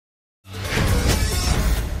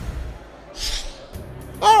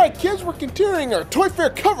Alright kids, we're continuing our Toy Fair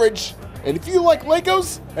coverage, and if you like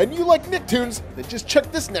Legos and you like Nicktoons, then just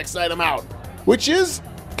check this next item out, which is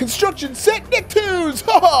Construction Set Nicktoons!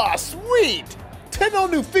 Haha, sweet! 10 all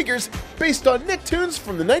new figures based on Nicktoons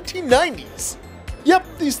from the 1990s. Yep,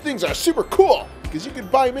 these things are super cool, because you can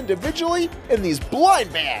buy them individually in these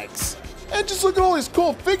blind bags. And just look at all these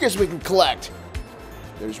cool figures we can collect.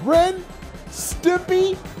 There's Ren,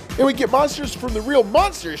 Stimpy, and we get monsters from the Real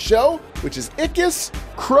Monsters show, which is Ahhh,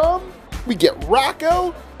 Crumb, we get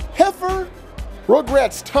Rocko, Heifer,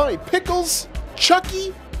 Rugrats Tommy Pickles, Chucky,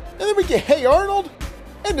 and then we get Hey Arnold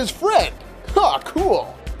and his friend. Ha,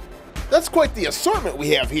 cool. That's quite the assortment we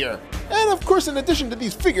have here. And of course, in addition to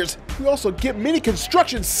these figures, we also get mini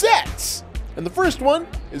construction sets. And the first one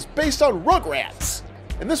is based on Rugrats.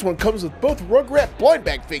 And this one comes with both Rugrat blind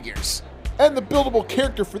bag figures. And the buildable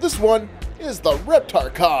character for this one is the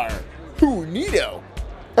Reptar car. Who neato.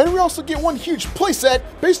 And we also get one huge playset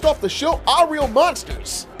based off the show Real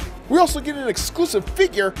Monsters. We also get an exclusive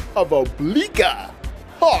figure of Oblika.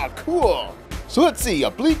 Ha, cool. So let's see,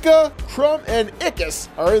 Oblika, Crumb, and Ahhh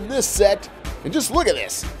are in this set. And just look at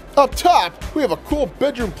this. Up top, we have a cool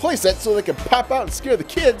bedroom playset so they can pop out and scare the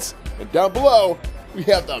kids. And down below, we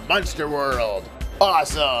have the Monster World.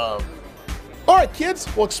 Awesome. Alright kids,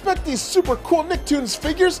 we'll expect these super cool Nicktoons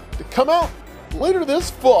figures to come out later this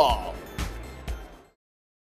fall.